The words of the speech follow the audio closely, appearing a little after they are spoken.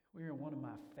We're in one of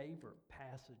my favorite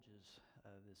passages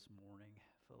this morning,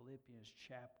 Philippians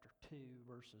chapter 2,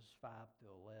 verses 5 to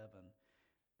 11,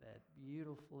 that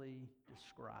beautifully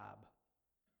describe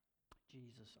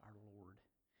Jesus our Lord.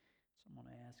 So I'm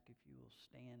going to ask if you will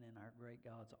stand in our great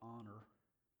God's honor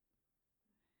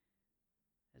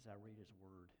as I read His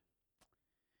Word.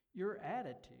 Your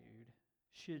attitude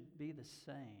should be the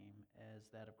same as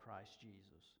that of Christ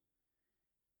Jesus,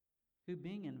 who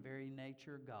being in very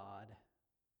nature God,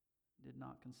 did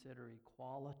not consider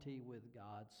equality with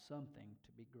God something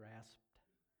to be grasped,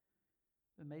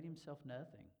 but made himself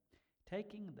nothing,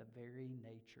 taking the very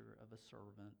nature of a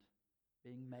servant,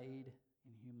 being made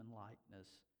in human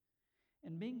likeness,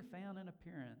 and being found in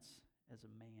appearance as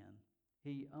a man,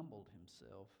 he humbled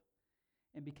himself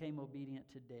and became obedient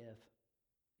to death,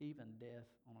 even death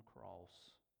on a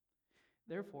cross.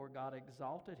 Therefore God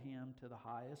exalted him to the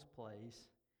highest place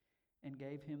and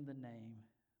gave him the name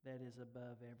that is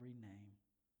above every name,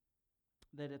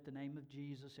 that at the name of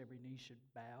Jesus every knee should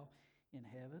bow in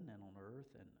heaven and on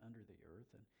earth and under the earth,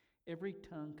 and every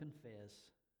tongue confess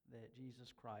that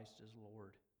Jesus Christ is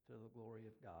Lord, to the glory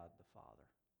of God the Father.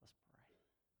 Let's pray.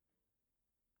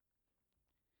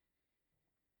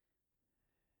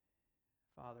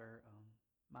 Father,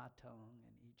 my tongue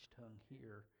and each tongue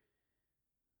here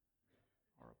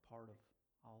are a part of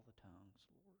all the tongues,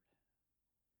 Lord.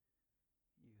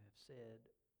 You have said,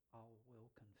 all will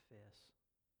confess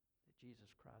that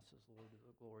Jesus Christ is Lord, to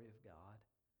the glory of God.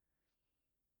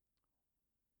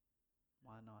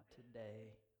 Why not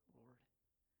today, Lord,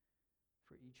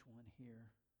 for each one here,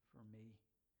 for me,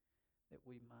 that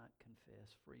we might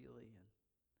confess freely and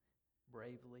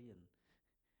bravely and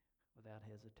without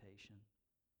hesitation.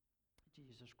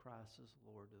 Jesus Christ is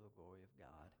Lord, to the glory of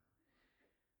God.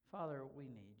 Father, we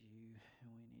need you,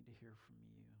 and we need to hear from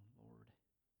you, Lord.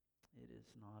 It is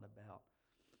not about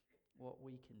what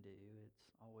we can do. It's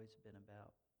always been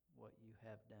about what you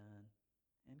have done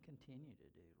and continue to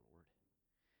do, Lord.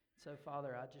 So,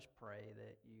 Father, I just pray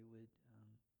that you would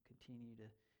continue to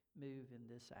move in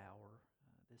this hour,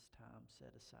 this time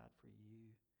set aside for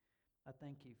you. I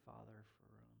thank you, Father,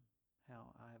 for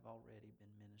how I have already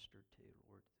been ministered to,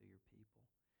 Lord, through your people.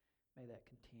 May that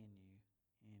continue.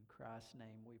 In Christ's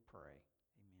name we pray.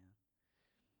 Amen.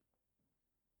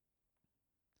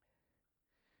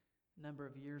 A number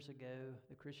of years ago,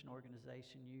 the Christian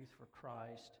organization Youth for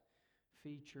Christ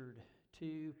featured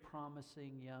two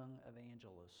promising young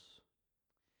evangelists.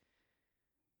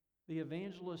 The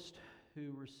evangelist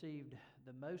who received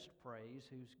the most praise,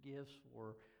 whose gifts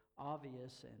were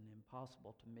obvious and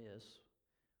impossible to miss,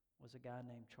 was a guy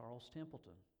named Charles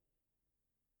Templeton.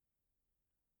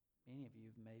 Many of you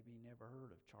have maybe never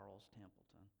heard of Charles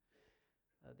Templeton.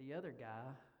 The other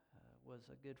guy was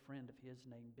a good friend of his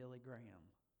named Billy Graham.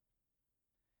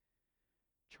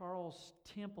 Charles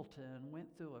Templeton went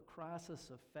through a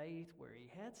crisis of faith where he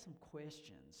had some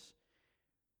questions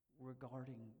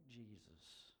regarding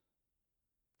Jesus.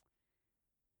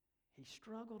 He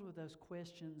struggled with those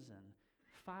questions, and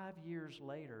 5 years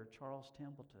later, Charles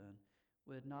Templeton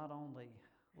would not only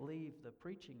leave the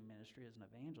preaching ministry as an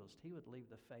evangelist, he would leave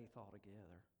the faith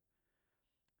altogether.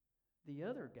 The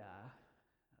other guy,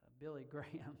 Billy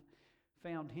Graham,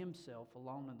 found himself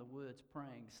alone in the woods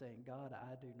praying, saying, God,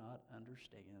 I do not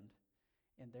understand,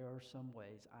 and there are some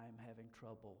ways I am having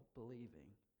trouble believing.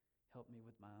 Help me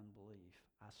with my unbelief.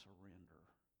 I surrender.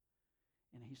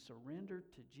 And he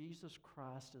surrendered to Jesus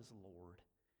Christ as Lord.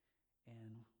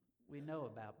 And we know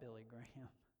about Billy Graham.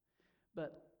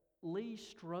 But Lee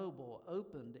Strobel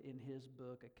opened in his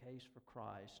book, A Case for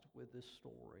Christ, with this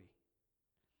story.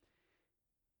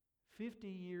 50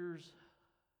 years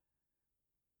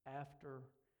after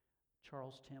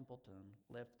Charles Templeton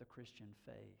left the Christian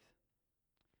faith,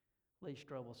 Lee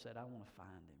Strobel said, I want to find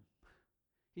him.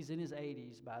 He's in his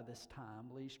 80s by this time.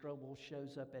 Lee Strobel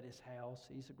shows up at his house.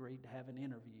 He's agreed to have an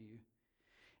interview.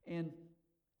 And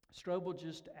Strobel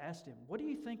just asked him, what do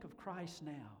you think of Christ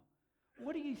now?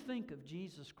 What do you think of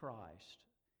Jesus Christ?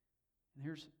 And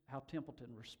here's how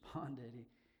Templeton responded.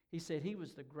 He said, he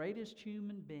was the greatest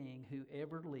human being who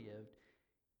ever lived.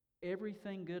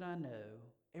 Everything good I know,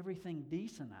 everything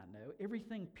decent I know,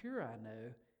 everything pure I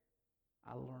know,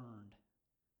 I learned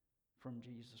from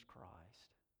Jesus Christ.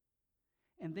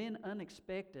 And then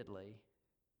unexpectedly,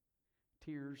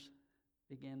 tears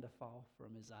began to fall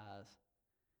from his eyes.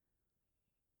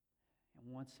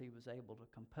 And once he was able to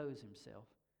compose himself,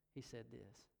 he said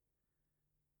this,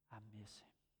 I miss him.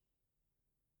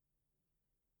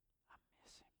 I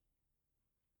miss him.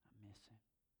 I miss him.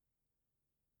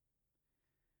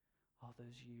 All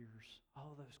those years,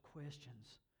 all those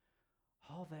questions,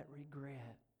 all that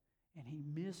regret, and he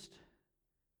missed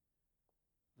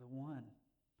one.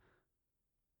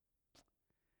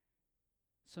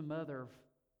 Some other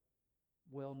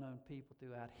well-known people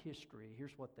throughout history,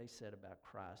 here's what they said about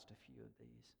Christ, a few of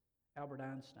these. Albert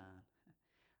Einstein,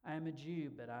 I am a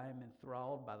Jew, but I am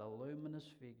enthralled by the luminous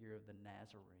figure of the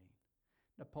Nazarene.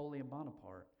 Napoleon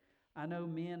Bonaparte, I know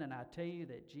men, and I tell you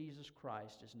that Jesus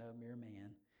Christ is no mere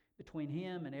man. Between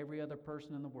him and every other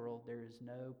person in the world, there is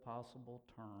no possible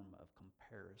term of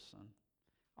comparison.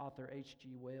 Author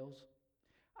H.G. Wells,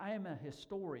 I am a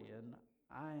historian.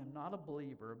 I am not a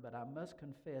believer, but I must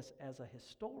confess as a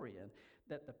historian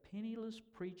that the penniless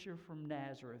preacher from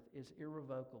Nazareth is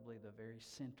irrevocably the very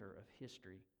center of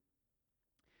history.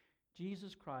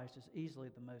 Jesus Christ is easily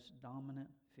the most dominant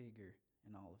figure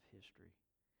in all of history.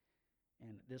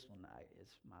 And this one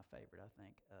is my favorite, I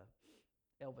think.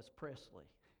 Elvis Presley.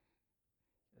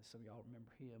 Some of y'all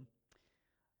remember him.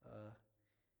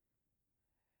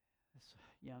 This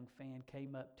young fan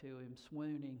came up to him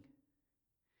swooning.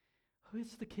 Oh,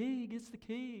 it's the king, it's the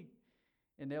king.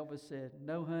 And Elvis said,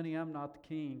 no, honey, I'm not the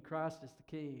king. Christ is the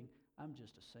king. I'm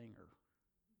just a singer.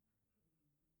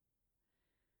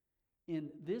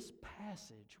 In this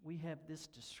passage, we have this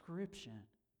description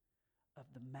of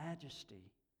the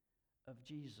majesty of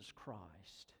Jesus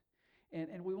Christ.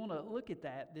 And we want to look at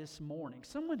that this morning.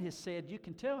 Someone has said you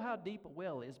can tell how deep a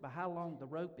well is by how long the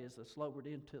rope is that's lowered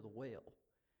into the well.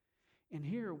 And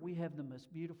here we have the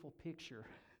most beautiful picture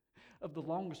of the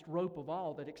longest rope of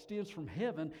all that extends from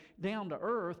heaven down to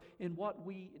earth in what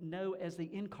we know as the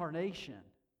incarnation.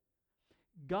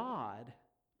 God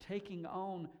taking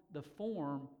on the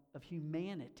form of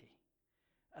humanity,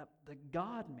 the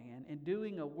God-man, and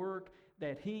doing a work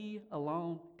that He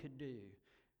alone could do.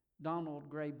 Donald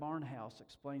Gray Barnhouse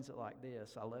explains it like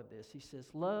this. I love this. He says,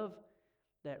 love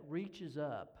that reaches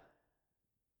up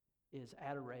is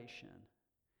adoration.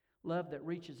 Love that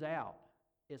reaches out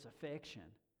is affection.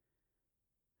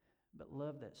 But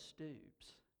love that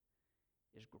stoops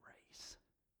is grace.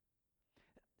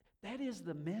 That is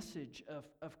the message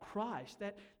of Christ.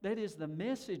 That is the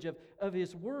message of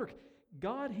His work.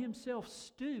 God Himself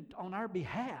stooped on our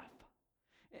behalf.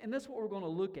 And that's what we're going to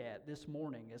look at this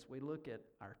morning as we look at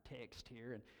our text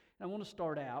here. And I want to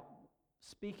start out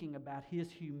speaking about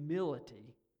His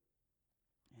humility.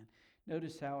 And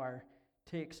notice how our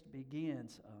text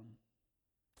begins.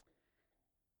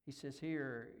 He says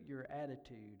here, your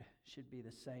attitude should be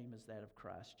the same as that of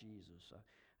Christ Jesus.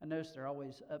 I notice they're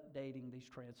always updating these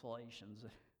translations.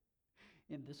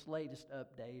 In this latest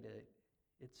update,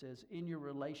 it says, in your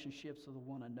relationships with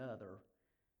one another,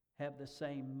 have the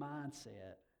same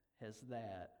mindset as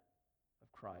that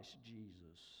of Christ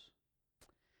Jesus.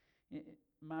 In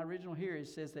my original here, it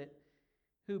says that,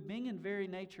 who being in very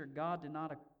nature God did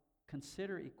not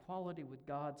consider equality with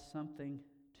God something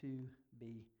to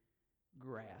be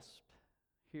grasped.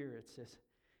 Here it says,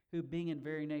 who being in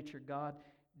very nature God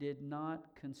did not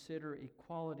consider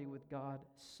equality with God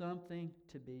something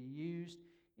to be used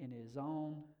in His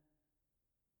own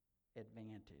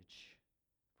advantage,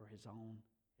 for His own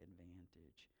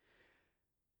advantage.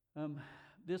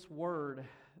 This word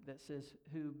that says,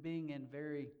 who being in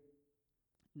very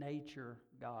nature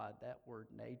God, that word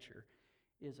nature,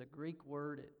 is a Greek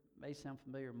word. It may sound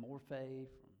familiar, morphe,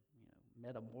 from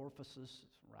metamorphosis.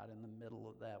 It's right in the middle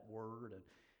of that word. And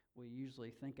we usually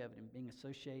think of it in being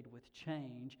associated with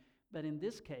change. But in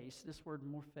this case, this word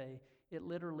morphe, it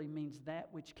literally means that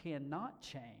which cannot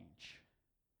change.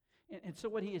 And so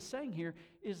what he is saying here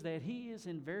is that He is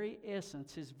in very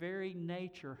essence, His very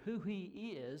nature, who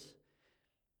He is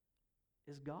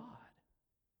God.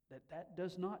 That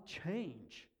does not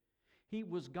change. He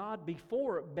was God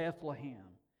before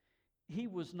Bethlehem. He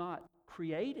was not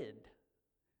created.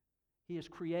 He is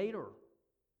Creator.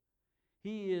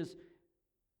 He is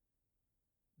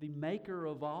the maker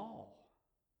of all.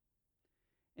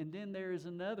 And then there is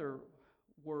another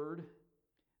word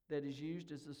that is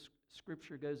used as the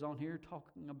Scripture goes on here,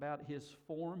 talking about His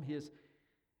form.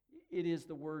 It is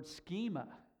the word schema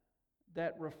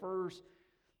that refers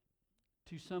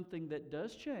to something that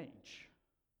does change.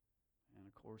 And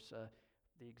of course,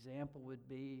 the example would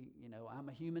be, I'm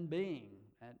a human being.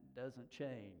 That doesn't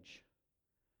change.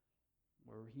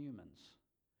 We're humans.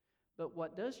 But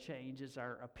what does change is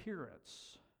our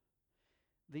appearance.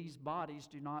 These bodies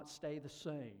do not stay the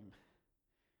same.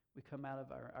 We come out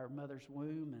of our mother's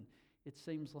womb, and it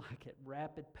seems like at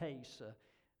rapid pace,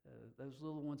 those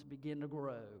little ones begin to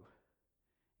grow.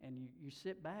 And you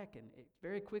sit back, and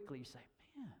very quickly you say,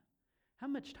 man, how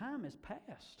much time has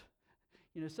passed?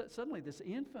 Suddenly this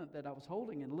infant that I was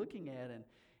holding and looking at,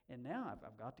 and now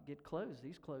I've got to get clothes.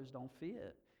 These clothes don't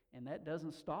fit. And that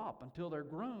doesn't stop until they're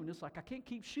grown. It's like I can't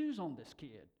keep shoes on this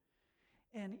kid.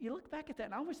 And you look back at that,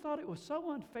 and I always thought it was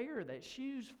so unfair that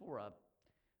shoes for a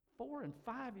 4- and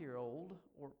 5-year-old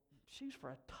or shoes for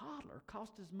a toddler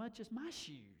cost as much as my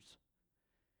shoes.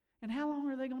 And how long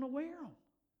are they going to wear them?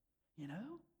 You know,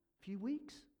 a few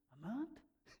weeks, a month?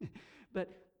 But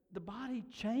the body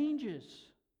changes.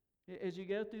 As you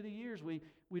go through the years, we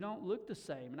don't look the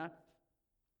same. And I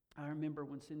remember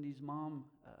when Cindy's mom,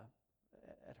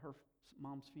 at her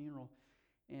mom's funeral,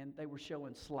 and they were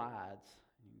showing slides,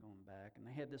 going back, and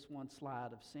they had this one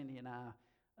slide of Cindy and I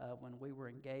when we were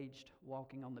engaged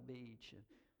walking on the beach. And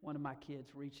one of my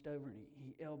kids reached over and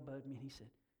he elbowed me and he said,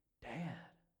 "Dad,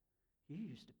 you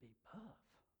used to be Puff."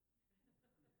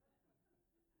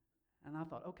 And I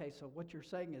thought, okay, so what you're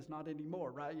saying is not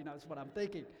anymore, right? You know, that's what I'm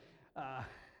thinking.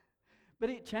 But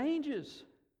it changes.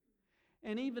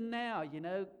 And even now, you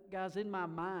know, guys, in my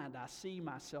mind, I see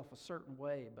myself a certain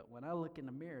way, but when I look in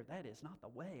the mirror, that is not the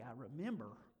way I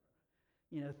remember.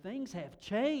 You know, things have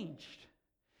changed.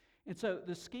 And so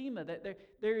the schema, that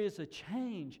there is a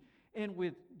change. And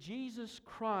with Jesus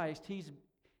Christ, He's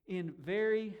in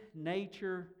very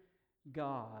nature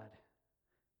God.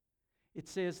 It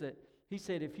says that He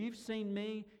said, "If you've seen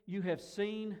me, you have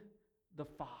seen the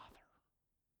Father."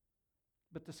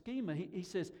 But the schema, he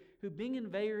says, "Who being in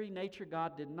very nature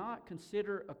God did not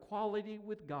consider equality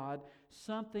with God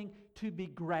something to be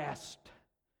grasped."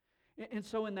 And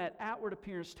so in that outward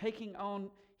appearance, taking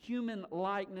on human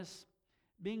likeness,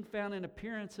 being found in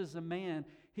appearance as a man,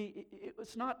 it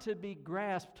was not to be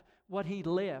grasped what He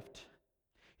left.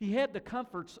 He had the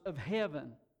comforts of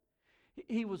heaven.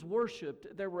 He was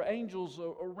worshipped. There were angels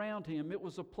around Him. It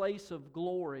was a place of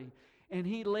glory. And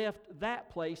He left that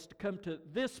place to come to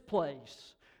this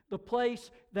place, the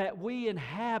place that we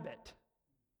inhabit.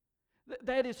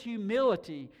 That is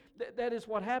humility. That is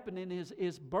what happened in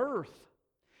His birth.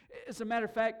 As a matter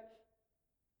of fact,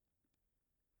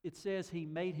 it says He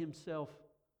made Himself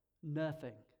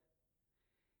nothing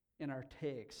in our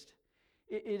text.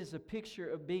 It is a picture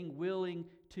of being willing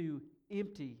to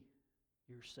empty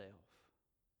yourself.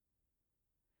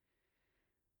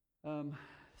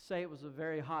 Say it was a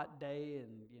very hot day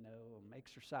and, you know, I'm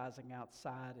exercising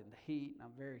outside in the heat and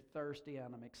I'm very thirsty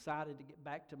and I'm excited to get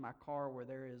back to my car where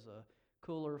there is a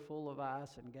cooler full of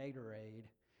ice and Gatorade.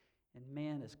 And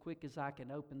man, as quick as I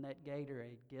can open that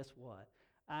Gatorade, guess what?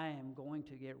 I am going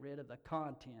to get rid of the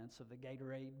contents of the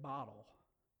Gatorade bottle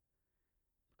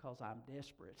because I'm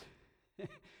desperate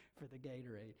for the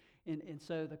Gatorade. And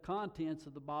so the contents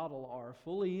of the bottle are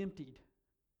fully emptied.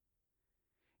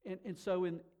 And so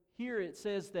in here it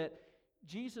says that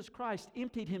Jesus Christ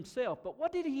emptied Himself. But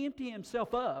what did He empty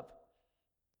Himself of?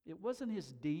 It wasn't His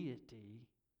deity.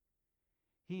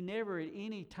 He never at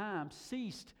any time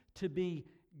ceased to be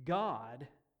God.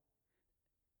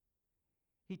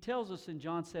 He tells us in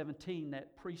John 17,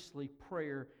 that priestly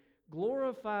prayer,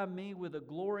 "Glorify me with the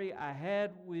glory I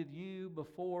had with you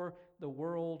before the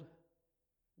world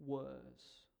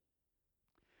was."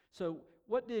 So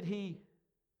what did He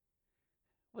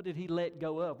let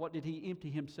go of? What did He empty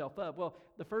Himself of? Well,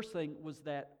 the first thing was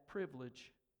that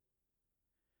privilege.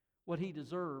 What He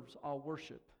deserves, all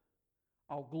worship,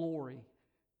 all glory,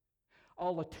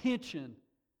 all attention.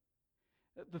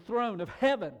 The throne of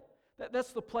heaven.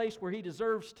 That's the place where He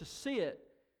deserves to sit.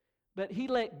 But He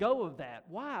let go of that.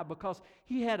 Why? Because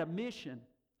He had a mission.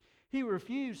 He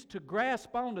refused to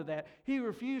grasp onto that. He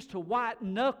refused to white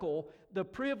knuckle the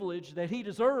privilege that He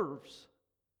deserves.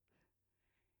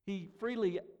 He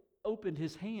freely opened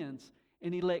His hands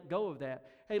and He let go of that.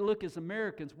 Hey, look, as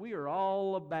Americans, we are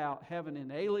all about having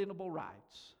inalienable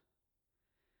rights.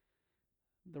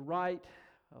 The right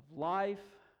of life,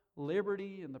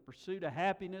 liberty, and the pursuit of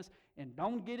happiness. And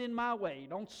don't get in my way.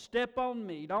 Don't step on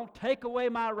me. Don't take away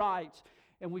my rights.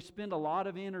 And we spend a lot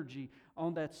of energy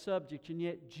on that subject. And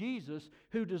yet Jesus,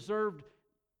 who deserved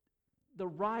the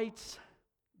rights,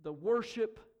 the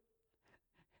worship,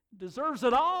 deserves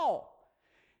it all.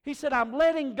 He said, "I'm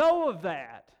letting go of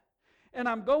that. And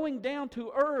I'm going down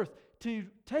to earth to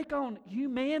take on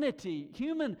humanity,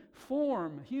 human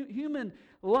form, human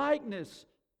likeness."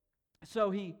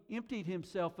 So He emptied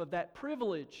Himself of that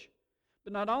privilege.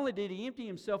 But not only did He empty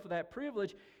Himself of that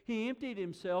privilege, He emptied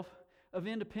Himself of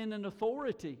independent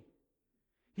authority.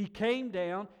 He came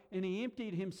down and He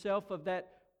emptied Himself of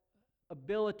that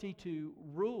ability to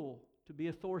rule, to be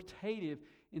authoritative.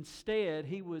 Instead,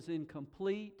 He was in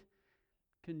complete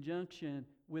conjunction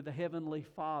with the Heavenly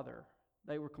Father.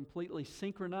 They were completely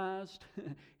synchronized.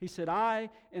 He said, "I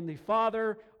and the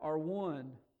Father are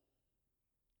one."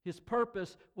 His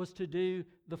purpose was to do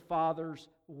the Father's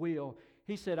will.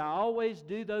 He said, "I always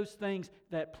do those things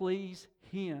that please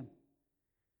Him."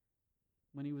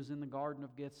 when he was in the Garden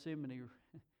of Gethsemane,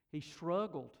 he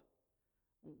struggled.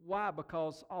 Why?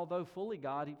 Because although fully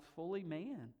God, he's fully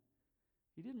man.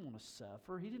 He didn't want to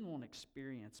suffer. He didn't want to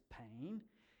experience pain.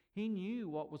 He knew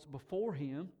what was before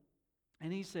him.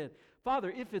 And he said,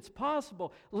 Father, if it's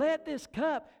possible, let this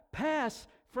cup pass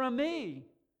from me.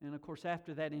 And of course,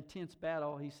 after that intense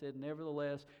battle, he said,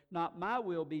 nevertheless, not my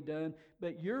will be done,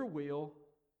 but your will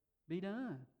be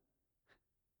done.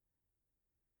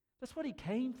 That's what he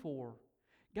came for.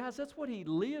 Guys, that's what he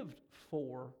lived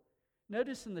for.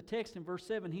 Notice in the text in verse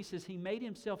 7, he says, he made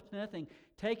himself nothing,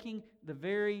 taking the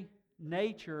very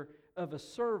nature of a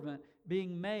servant,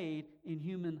 being made in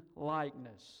human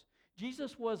likeness.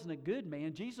 Jesus wasn't a good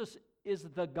man. Jesus is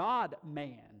the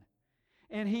God-man.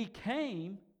 And he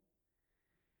came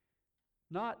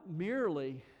not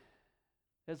merely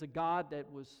as a God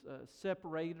that was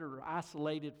separated or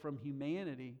isolated from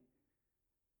humanity.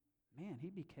 Man, he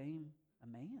became a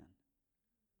man.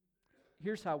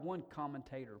 Here's how one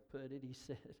commentator put it. He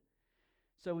said,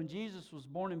 so when Jesus was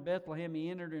born in Bethlehem, he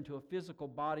entered into a physical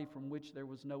body from which there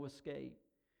was no escape.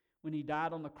 When he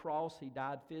died on the cross, he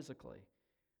died physically.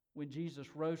 When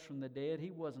Jesus rose from the dead,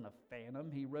 he wasn't a phantom.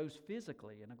 He rose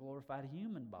physically in a glorified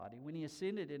human body. When he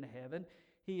ascended into heaven,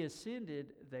 he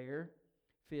ascended there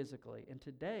physically. And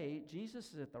today,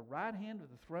 Jesus is at the right hand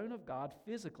of the throne of God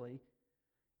physically.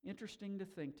 Interesting to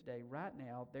think today, right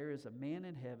now, there is a man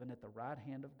in heaven at the right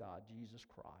hand of God, Jesus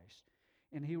Christ.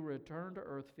 And he will return to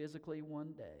earth physically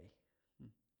one day.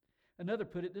 Another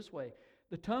put it this way.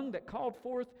 The tongue that called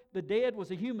forth the dead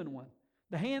was a human one.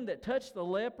 The hand that touched the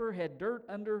leper had dirt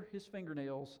under his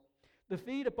fingernails. The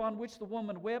feet upon which the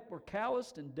woman wept were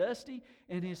calloused and dusty,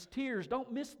 and his tears,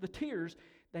 don't miss the tears,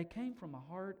 they came from a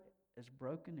heart as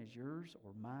broken as yours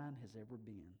or mine has ever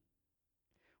been.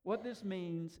 What this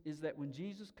means is that when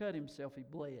Jesus cut himself, he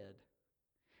bled.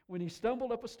 When he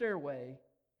stumbled up a stairway,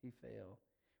 he fell.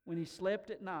 When he slept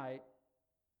at night,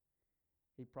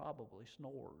 he probably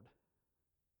snored.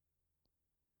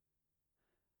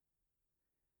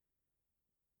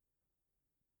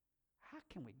 How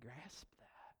can we grasp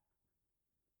that?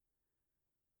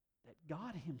 That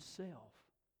God himself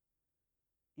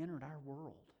entered our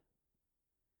world.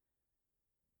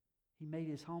 He made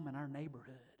his home in our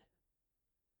neighborhood.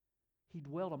 He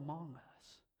dwelt among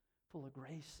us, full of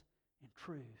grace and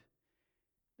truth.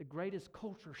 The greatest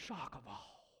culture shock of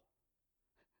all.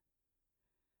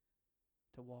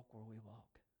 To walk where we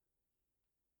walk.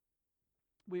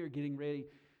 We are getting ready.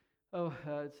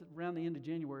 It's around the end of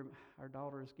January. Our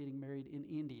daughter is getting married in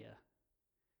India.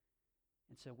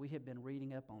 And so we have been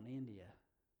reading up on India,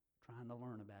 trying to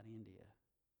learn about India.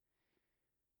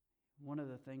 One of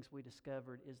the things we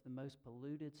discovered is the most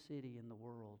polluted city in the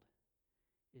world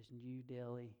is New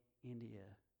Delhi, India,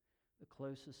 the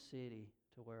closest city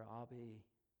to where Abhi,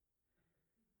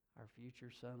 our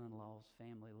future son-in-law's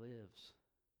family, lives.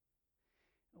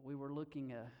 We were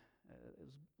looking at, it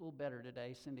was a little better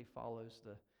today. Cindy follows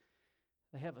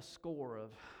they have a score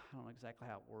of, I don't know exactly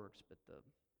how it works, but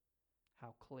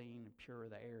how clean and pure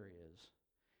the air is.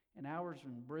 And ours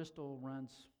in Bristol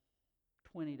runs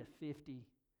 20 to 50.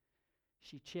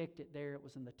 She checked it there, it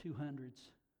was in the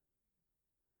 200s.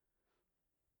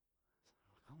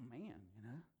 Oh man,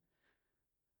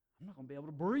 I'm not going to be able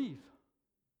to breathe.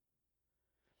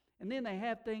 And then they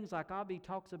have things like Abhi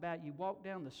talks about. You walk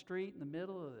down the street in the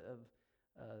middle of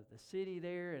the city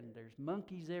there, and there's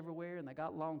monkeys everywhere, and they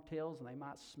got long tails, and they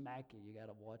might smack you. You got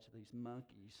to watch these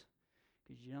monkeys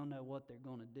because you don't know what they're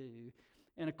going to do.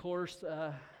 And of course,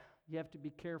 you have to be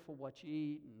careful what you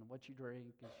eat and what you drink,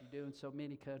 because you do in so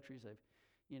many countries. They've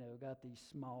got these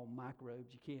small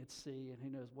microbes you can't see, and who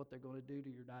knows what they're going to do to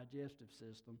your digestive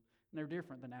system. And they're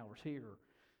different than ours here.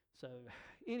 So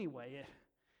anyway,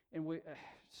 and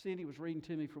Cindy was reading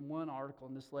to me from one article,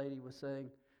 and this lady was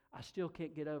saying, I still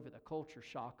can't get over the culture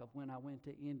shock of when I went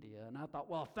to India. And I thought,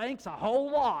 well, thanks a whole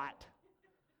lot,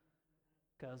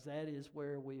 because that is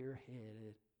where we are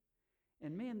headed.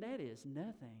 And man, that is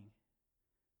nothing.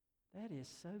 That is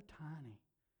so tiny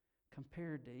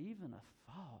compared to even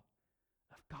a thought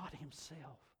of God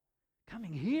himself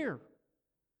coming here,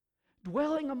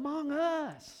 dwelling among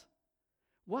us.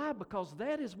 Why? Because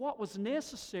that is what was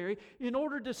necessary in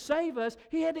order to save us.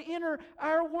 He had to enter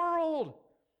our world.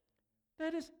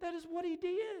 That is what he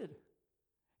did.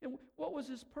 And what was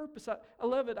his purpose? I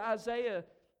love it. Isaiah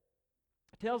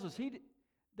tells us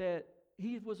that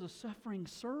he was a suffering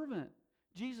servant.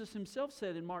 Jesus himself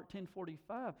said in Mark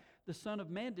 10:45, the Son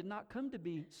of Man did not come to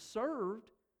be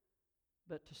served,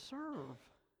 but to serve,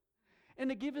 and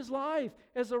to give his life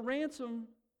as a ransom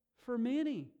for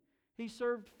many. He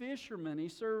served fishermen, he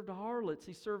served harlots,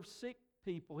 he served sick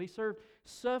people. He served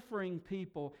suffering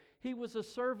people. He was a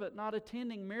servant, not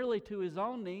attending merely to His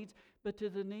own needs, but to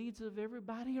the needs of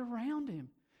everybody around Him.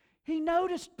 He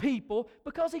noticed people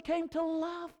because He came to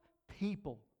love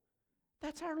people.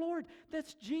 That's our Lord.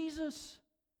 That's Jesus.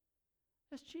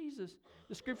 That's Jesus.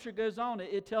 The Scripture goes on.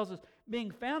 It tells us, being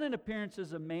found in appearance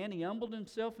as a man, He humbled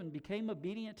Himself and became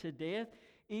obedient to death,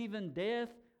 even death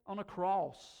on a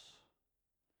cross.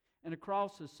 And a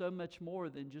cross is so much more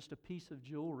than just a piece of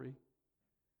jewelry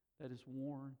that is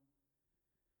worn.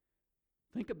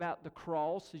 Think about the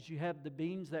cross as you have the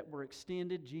beams that were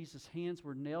extended. Jesus' hands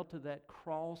were nailed to that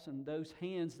cross, and those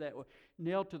hands that were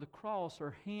nailed to the cross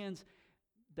are hands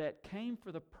that came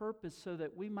for the purpose so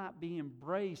that we might be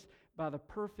embraced by the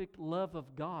perfect love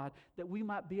of God, that we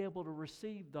might be able to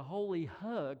receive the holy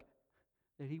hug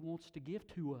that He wants to give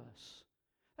to us.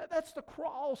 That's the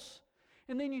cross.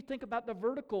 And then you think about the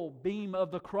vertical beam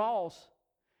of the cross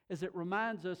as it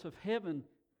reminds us of heaven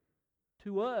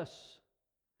to us.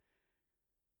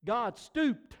 God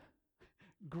stooped,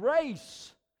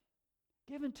 grace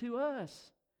given to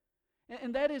us.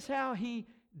 And that is how He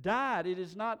died. It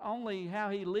is not only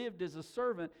how He lived as a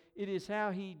servant, it is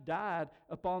how He died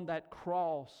upon that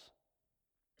cross.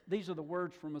 These are the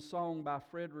words from a song by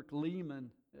Frederick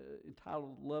Lehman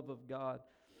entitled Love of God.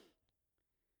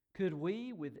 Could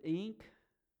we with ink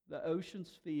the oceans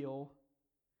fill,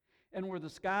 and were the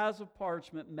skies of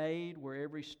parchment made, were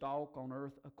every stalk on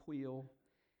earth a quill,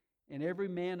 and every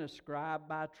man a scribe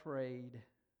by trade,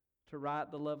 to write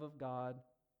the love of God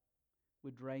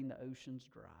would drain the oceans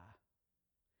dry.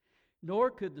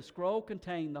 Nor could the scroll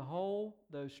contain the whole,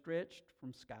 though stretched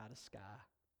from sky to sky.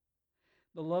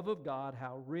 The love of God,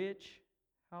 how rich,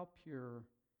 how pure,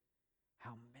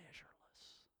 how measureless.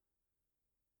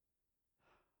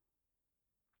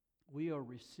 We are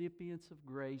recipients of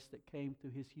grace that came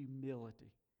through His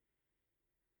humility.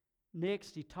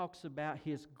 Next, he talks about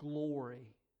His glory.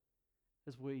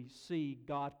 As we see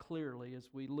God clearly, as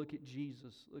we look at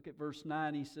Jesus. Look at verse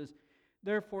 9. He says,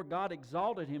 therefore God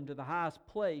exalted Him to the highest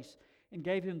place and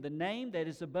gave Him the name that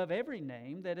is above every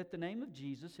name, that at the name of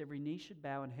Jesus every knee should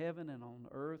bow in heaven and on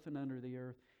earth and under the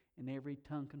earth, and every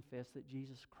tongue confess that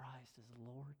Jesus Christ is the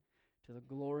Lord, to the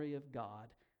glory of God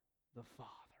the Father.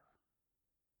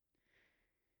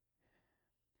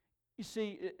 You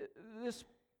see,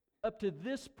 up to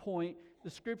this point, the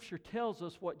Scripture tells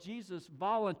us what Jesus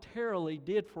voluntarily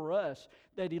did for us,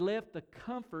 that He left the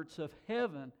comforts of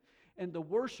heaven and the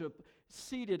worship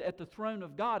seated at the throne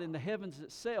of God in the heavens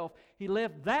itself. He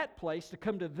left that place to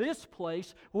come to this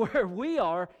place where we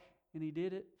are, and He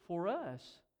did it for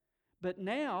us. But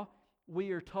now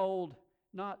we are told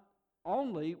not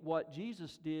only what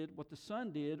Jesus did, what the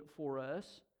Son did for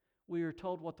us, we are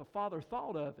told what the Father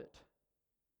thought of it,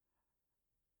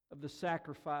 of the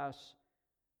sacrifice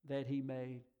that He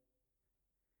made.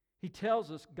 He tells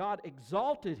us God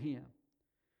exalted Him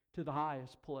to the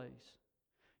highest place.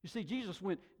 You see, Jesus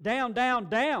went down, down,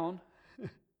 down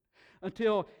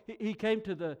until He came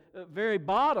to the very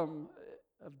bottom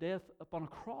of death upon a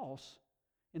cross.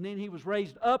 And then He was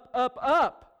raised up, up,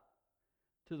 up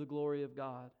to the glory of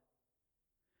God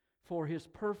for His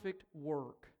perfect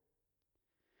work.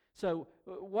 So,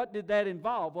 what did that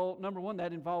involve? Well, number one,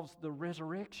 that involves the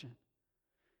resurrection.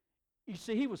 You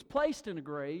see, He was placed in a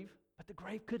grave, but the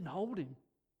grave couldn't hold Him.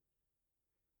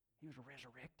 He was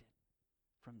resurrected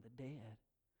from the dead.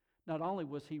 Not only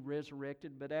was He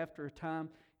resurrected, but after a time,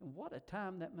 and what a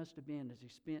time that must have been as He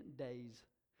spent days,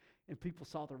 and people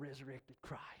saw the resurrected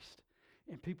Christ,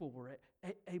 and people were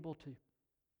able to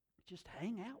just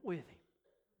hang out with Him.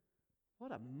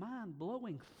 What a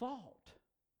mind-blowing thought.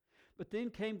 But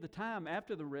then came the time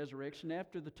after the resurrection,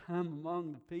 after the time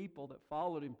among the people that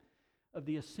followed Him of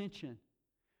the ascension,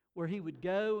 where He would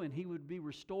go and He would be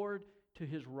restored to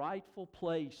His rightful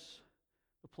place,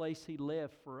 the place He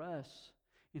left for us.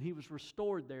 And He was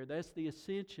restored there. That's the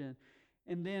ascension.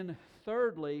 And then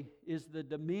thirdly is the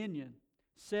dominion.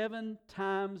 7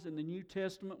 times in the New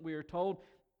Testament we are told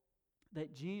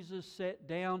that Jesus sat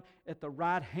down at the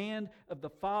right hand of the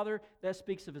Father. That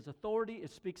speaks of His authority.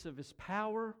 It speaks of His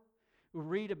power. We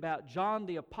read about John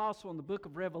the Apostle in the book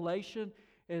of Revelation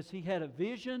as he had a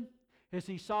vision, as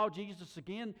he saw Jesus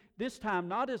again, this time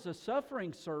not as a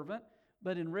suffering servant,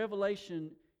 but in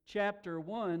Revelation chapter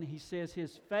 1, he says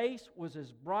His face was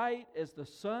as bright as the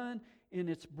sun in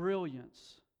its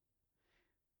brilliance.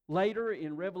 Later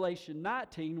in Revelation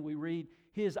 19, we read,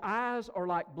 His eyes are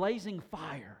like blazing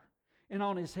fire, and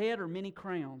on His head are many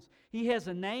crowns. He has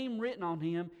a name written on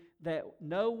Him that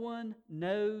no one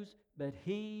knows but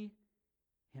He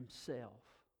Himself.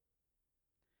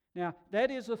 Now,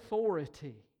 that is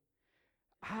authority.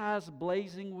 eyes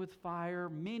blazing with fire,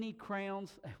 many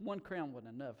crowns. One crown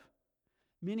wasn't enough.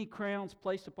 Many crowns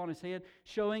placed upon his head,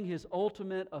 showing his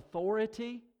ultimate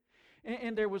authority.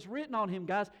 And there was written on him,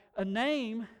 guys, a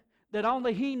name that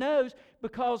only he knows,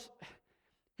 because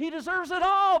he deserves it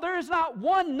all. There is not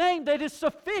one name that is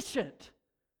sufficient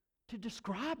to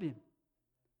describe him.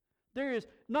 There is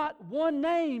not one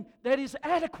name that is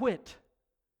adequate.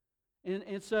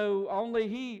 And so only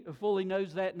he fully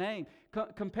knows that name.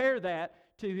 Compare that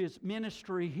to his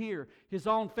ministry here. His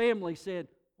own family said,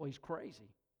 well, he's crazy.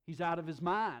 He's out of his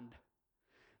mind.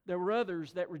 There were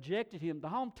others that rejected him. The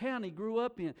hometown he grew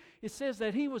up in, it says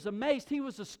that he was amazed, he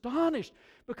was astonished,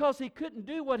 because he couldn't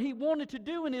do what he wanted to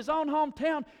do in his own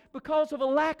hometown because of a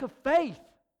lack of faith.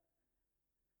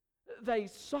 They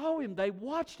saw him, they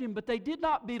watched him, but they did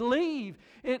not believe,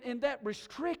 and that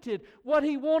restricted what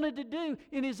he wanted to do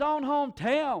in his own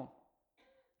hometown.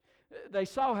 They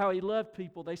saw how he loved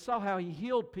people. They saw how he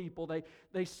healed people.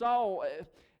 They saw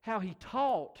how he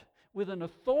taught with an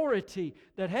authority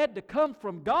that had to come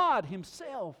from God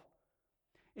Himself.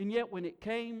 And yet when it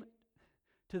came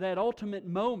to that ultimate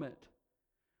moment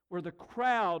where the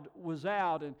crowd was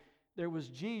out and there was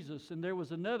Jesus and there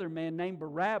was another man named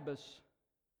Barabbas,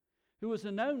 who was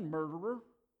a known murderer,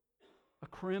 a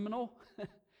criminal,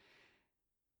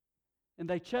 and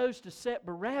they chose to set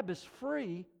Barabbas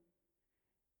free.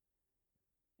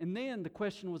 And then the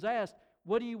question was asked,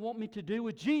 what do you want me to do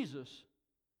with Jesus?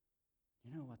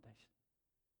 You know what they said?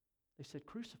 They said,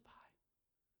 crucify.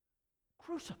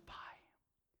 Crucify him.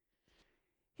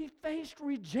 He faced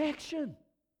rejection.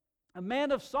 A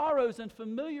man of sorrows and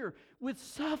familiar with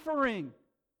suffering.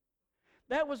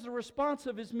 That was the response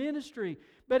of his ministry.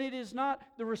 But it is not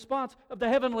the response of the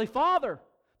Heavenly Father.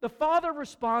 The Father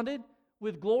responded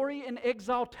with glory and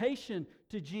exaltation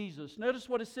to Jesus. Notice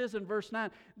what it says in verse 9.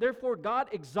 Therefore God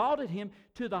exalted him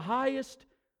to the highest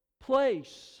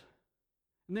place.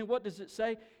 And then what does it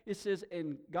say? It says,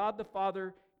 and God the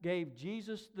Father gave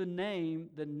Jesus the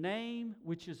name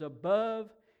which is above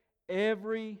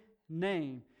every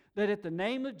name. That at the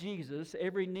name of Jesus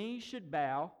every knee should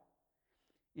bow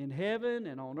in heaven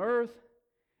and on earth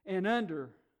and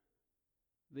under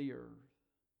the earth.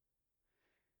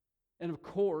 And of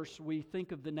course, we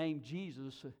think of the name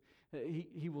Jesus.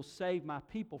 He will save my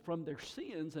people from their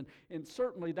sins. And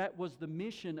certainly that was the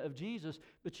mission of Jesus.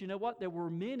 But you know what? There were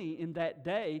many in that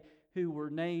day who were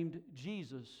named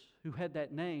Jesus, who had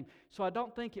that name. So I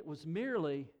don't think it was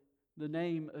merely the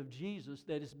name of Jesus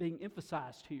that is being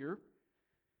emphasized here.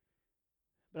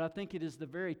 But I think it is the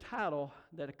very title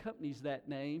that accompanies that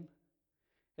name,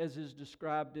 as is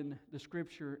described in the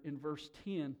Scripture in verse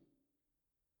 10.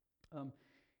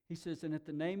 He says, and at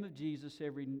the name of Jesus,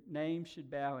 every name should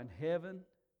bow in heaven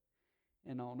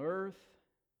and on earth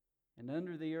and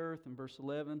under the earth. In verse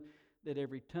 11, that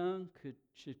every tongue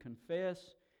should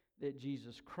confess that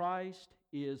Jesus Christ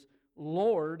is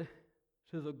Lord,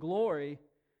 to the glory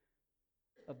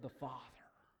of the Father.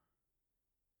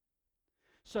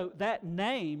 So that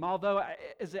name, although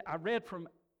as I read from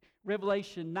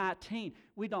Revelation 19,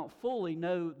 we don't fully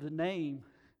know the name,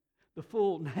 the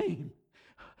full name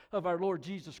of our Lord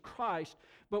Jesus Christ,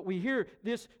 but we hear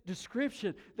this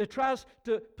description that tries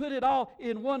to put it all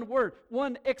in one word,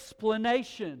 one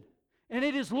explanation, and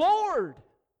it is Lord.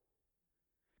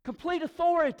 Complete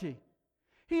authority.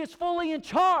 He is fully in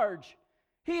charge.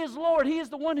 He is Lord. He is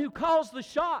the one who calls the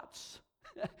shots.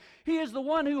 He is the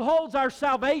one who holds our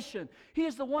salvation. He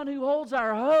is the one who holds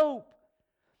our hope.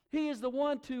 He is the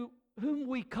one to whom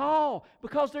we call,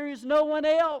 because there is no one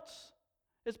else.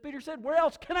 As Peter said, where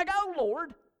else can I go,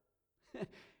 Lord?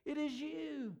 It is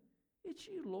you. It's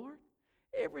you, Lord.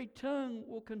 Every tongue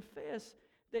will confess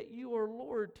that you are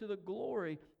Lord, to the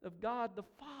glory of God the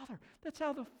Father. That's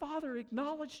how the Father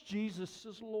acknowledged Jesus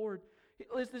as Lord.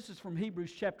 This is from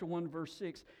Hebrews chapter 1, verse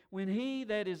 6. When He,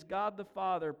 that is God the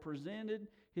Father, presented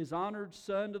His honored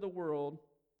Son to the world,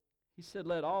 He said,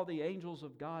 let all the angels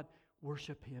of God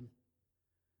worship Him.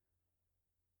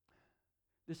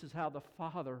 This is how the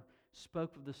Father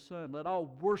spoke of the Son. Let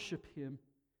all worship Him.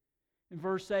 In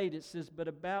verse 8 it says, but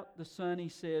about the Son He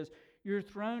says, your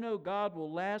throne, O God,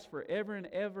 will last forever and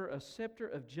ever. A scepter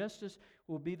of justice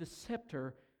will be the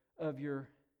scepter of your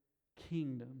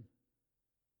kingdom.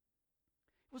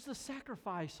 It was the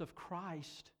sacrifice of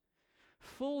Christ,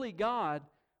 fully God,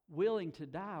 willing to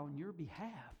die on your behalf.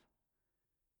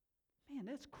 Man,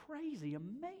 that's crazy,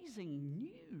 amazing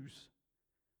news.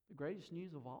 The greatest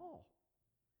news of all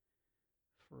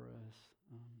for us.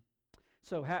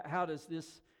 So how does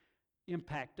this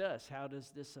impact us? How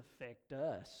does this affect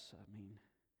us? I mean,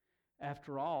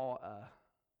 after all,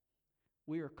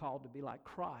 we are called to be like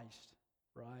Christ,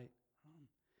 right?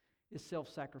 Is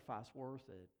self-sacrifice worth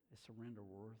it? Is surrender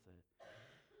worth it?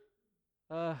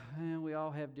 And we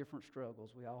all have different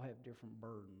struggles. We all have different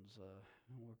burdens.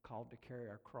 We're called to carry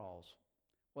our cross.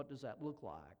 What does that look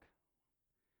like?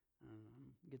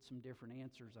 Get some different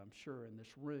answers, I'm sure, in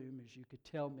this room as you could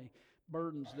tell me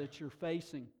burdens that you're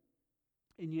facing.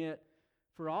 And yet,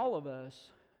 for all of us,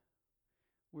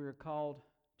 we're called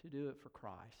to do it for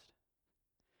Christ.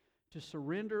 To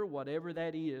surrender whatever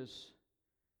that is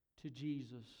to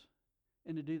Jesus.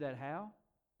 And to do that how?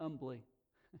 Humbly.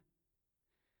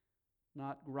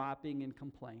 Not griping and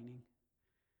complaining.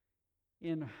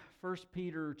 In 1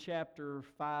 Peter chapter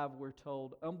 5, we're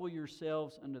told, humble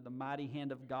yourselves under the mighty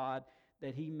hand of God,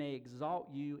 that He may exalt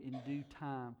you in due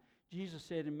time. Jesus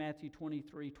said in Matthew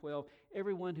 23:12,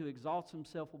 everyone who exalts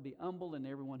himself will be humbled, and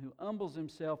everyone who humbles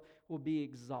himself will be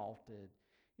exalted.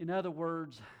 In other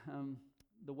words,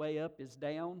 the way up is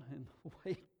down, and the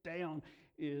way down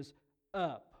is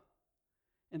up.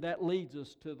 And that leads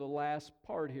us to the last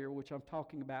part here, which I'm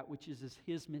talking about, which is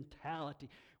His mentality.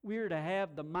 We're to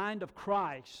have the mind of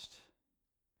Christ.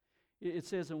 It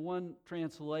says in one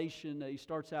translation, he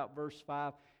starts out verse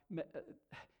 5,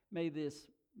 may this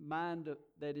mind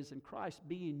that is in Christ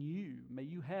be in you. May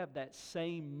you have that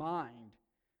same mind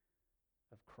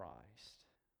of Christ.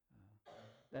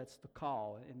 That's the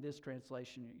call. In this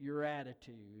translation, your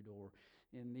attitude, or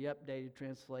in the updated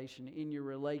translation, in your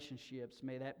relationships,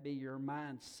 may that be your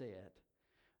mindset.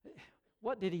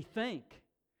 What did he think?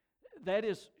 That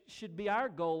should be our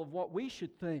goal of what we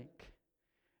should think.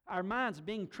 Our minds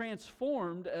being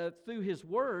transformed through His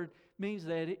Word means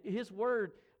that His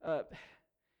Word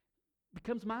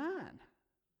becomes mine.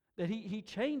 That He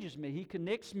changes me. He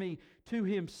connects me to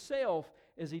Himself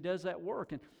as He does that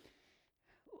work. And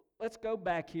let's go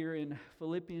back here in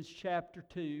Philippians chapter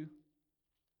 2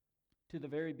 to the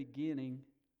very beginning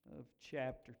of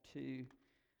chapter 2.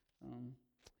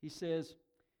 He says,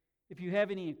 if you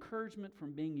have any encouragement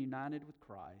from being united with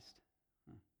Christ,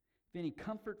 if any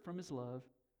comfort from His love,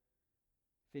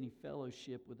 if any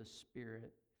fellowship with the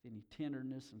Spirit, if any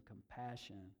tenderness and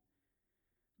compassion,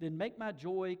 then make my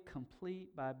joy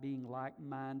complete by being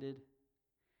like-minded,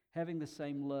 having the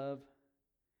same love,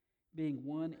 being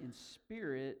one in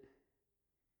spirit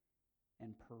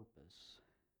and purpose.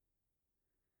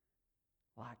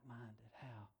 Like-minded.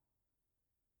 How?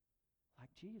 Like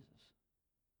Jesus.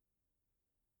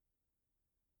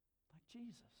 Like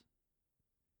Jesus.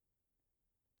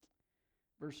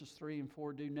 Verses 3 and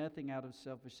 4, do nothing out of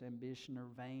selfish ambition or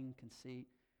vain conceit,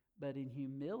 but in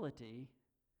humility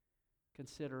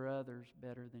consider others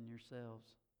better than yourselves.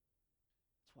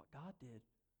 That's what God did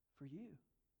for you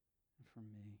and for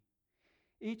me.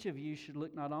 Each of you should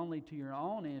look not only to your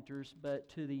own interests, but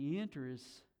to the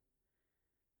interests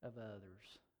of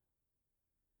others.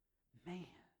 Man,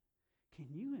 can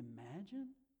you imagine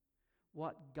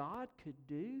what God could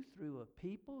do through a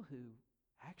people who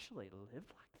actually lived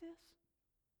like this?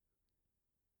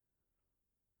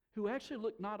 Who actually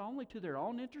looked not only to their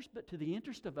own interest, but to the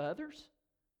interest of others?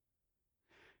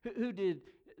 Who did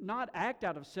not act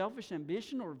out of selfish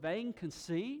ambition or vain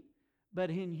conceit,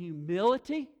 but in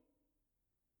humility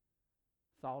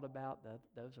thought about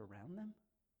those around them?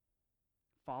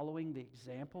 Following the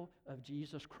example of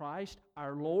Jesus Christ,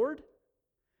 our Lord?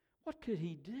 What could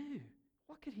He do?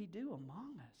 What could He do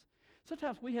among us?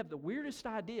 Sometimes we have the weirdest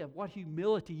idea of what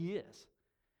humility is.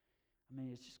 I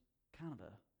mean, it's just kind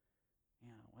of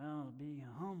to be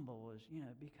humble is,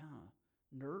 be kind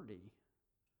of nerdy,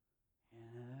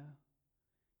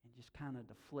 and just kind of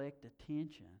deflect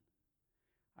attention.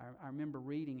 I remember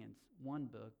reading in one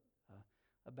book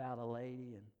about a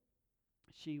lady, and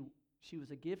she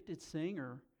was a gifted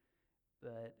singer,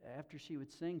 but after she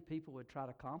would sing, people would try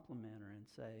to compliment her and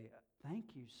say,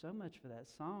 thank you so much for that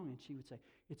song. And she would say,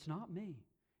 it's not me.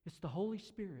 It's the Holy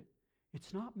Spirit.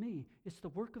 It's not me. It's the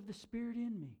work of the Spirit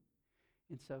in me.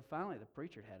 And so finally the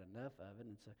preacher had enough of it.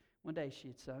 And so one day she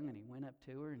had sung, and he went up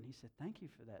to her and he said, thank you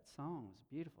for that song. It was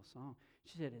a beautiful song.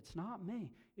 She said, it's not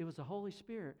me. It was the Holy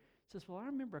Spirit. He says, well, I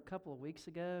remember a couple of weeks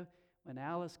ago when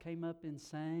Alice came up and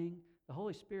sang, the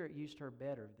Holy Spirit used her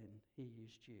better than He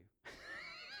used you.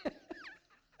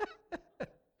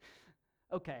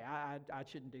 Okay, I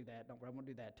shouldn't do that. Don't worry, I won't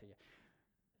do that to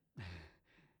you.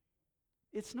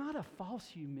 It's not a false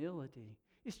humility.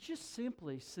 It's just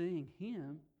simply seeing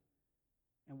Him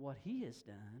and what He has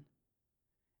done.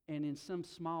 And in some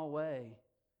small way,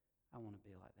 I want to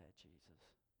be like that, Jesus.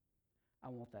 I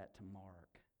want that to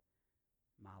mark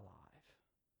my life.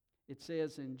 It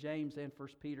says in James and 1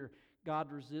 Peter,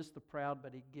 God resists the proud,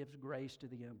 but He gives grace to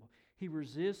the humble. He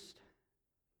resists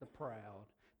the proud.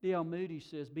 D.L. Moody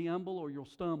says, be humble or you'll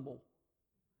stumble.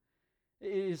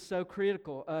 It is so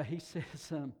critical. He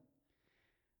says,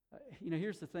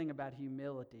 here's the thing about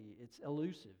humility. It's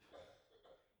elusive.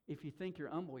 If you think you're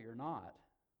humble, you're not.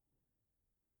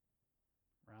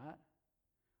 Right?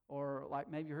 Or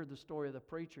like maybe you heard the story of the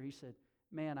preacher. He said,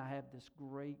 man, I have this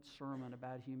great sermon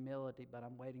about humility, but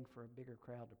I'm waiting for a bigger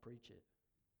crowd to preach it.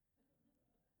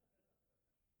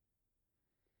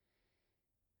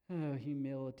 Oh,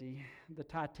 humility. The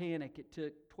Titanic, it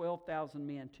took 12,000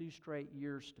 men 2 straight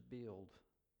years to build.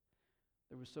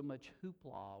 There was so much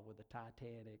hoopla with the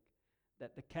Titanic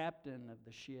that the captain of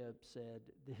the ship said,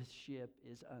 this ship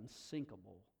is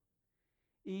unsinkable.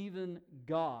 Even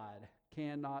God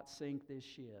cannot sink this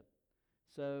ship.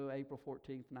 So April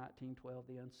 14th, 1912,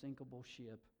 the unsinkable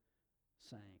ship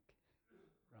sank.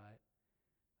 Right?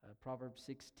 Proverbs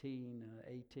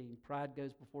 16:18. Pride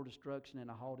goes before destruction and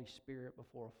a haughty spirit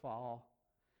before a fall.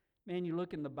 Man, you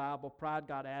look in the Bible, pride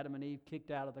got Adam and Eve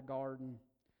kicked out of the garden.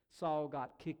 Saul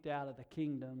got kicked out of the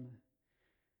kingdom.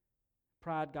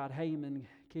 Pride got Haman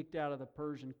kicked out of the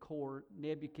Persian court.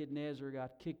 Nebuchadnezzar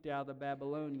got kicked out of the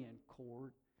Babylonian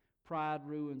court. Pride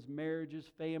ruins marriages,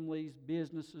 families,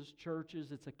 businesses,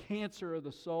 churches. It's a cancer of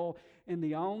the soul. And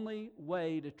the only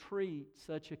way to treat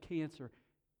such a cancer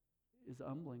is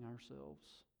humbling ourselves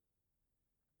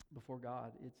before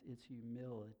God. It's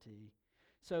humility.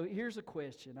 So here's a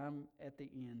question. I'm at the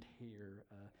end here.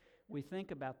 We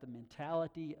think about the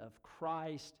mentality of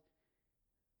Christ.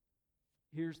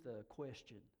 Here's the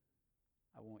question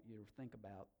I want you to think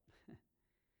about.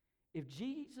 If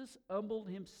Jesus humbled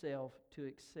himself to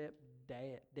accept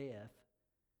death,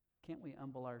 can't we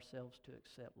humble ourselves to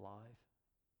accept life?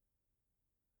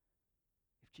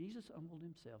 If Jesus humbled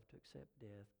himself to accept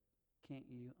death, can't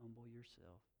you humble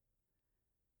yourself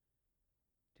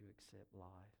to accept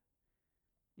life?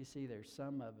 You see, there's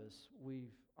some of us,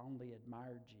 we've only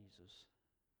admired Jesus.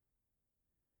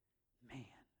 Man,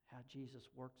 how Jesus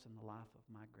works in the life of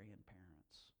my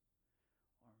grandparents.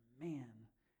 Or man,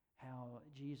 how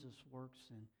Jesus works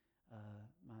in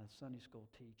my Sunday school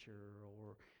teacher,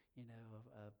 or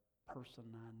a person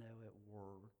I know at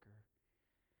work.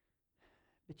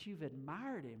 But you've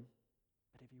admired him,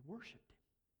 but have you worshipped him?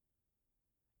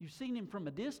 You've seen him from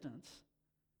a distance,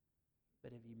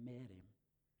 but have you met him?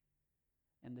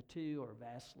 And the two are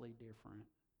vastly different.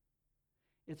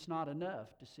 It's not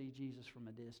enough to see Jesus from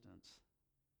a distance.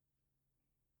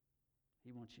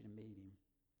 He wants you to meet him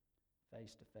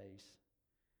face to face,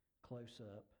 close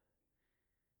up.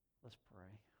 Let's pray.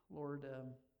 Lord,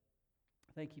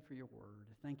 thank you for your word.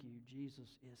 Thank you,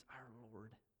 Jesus is our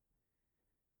Lord.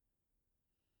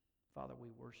 Father, we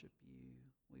worship you.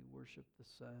 We worship the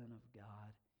Son of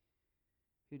God,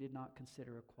 who did not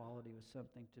consider equality with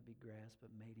something to be grasped,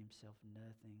 but made himself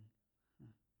nothing,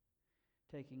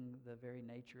 taking the very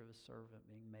nature of a servant,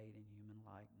 being made in human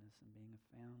likeness, and being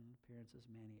found in appearance as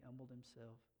man, he humbled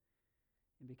himself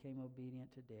and became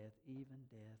obedient to death, even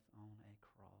death on a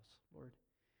cross. Lord,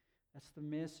 that's the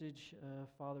message.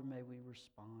 Father, may we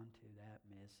respond to that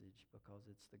message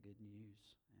because it's the good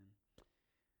news. And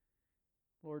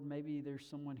Lord, maybe there's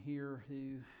someone here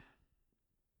who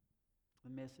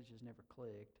the message has never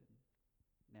clicked, and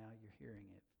now you're hearing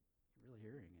it. You're really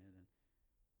hearing it, and it's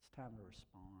time to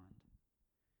respond.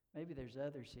 Maybe there's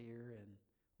others here, and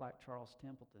like Charles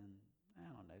Templeton, I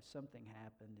don't know, something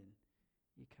happened, and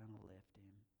you kind of left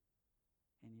him,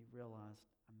 and you realized,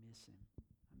 I miss him.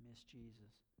 I miss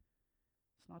Jesus.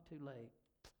 It's not too late.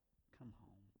 Come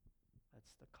home.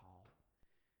 That's the call.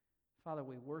 Father,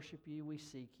 we worship you. We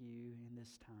seek you in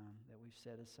this time that we've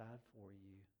set aside for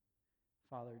you.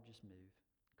 Father, just move.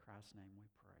 In Christ's name we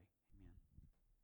pray.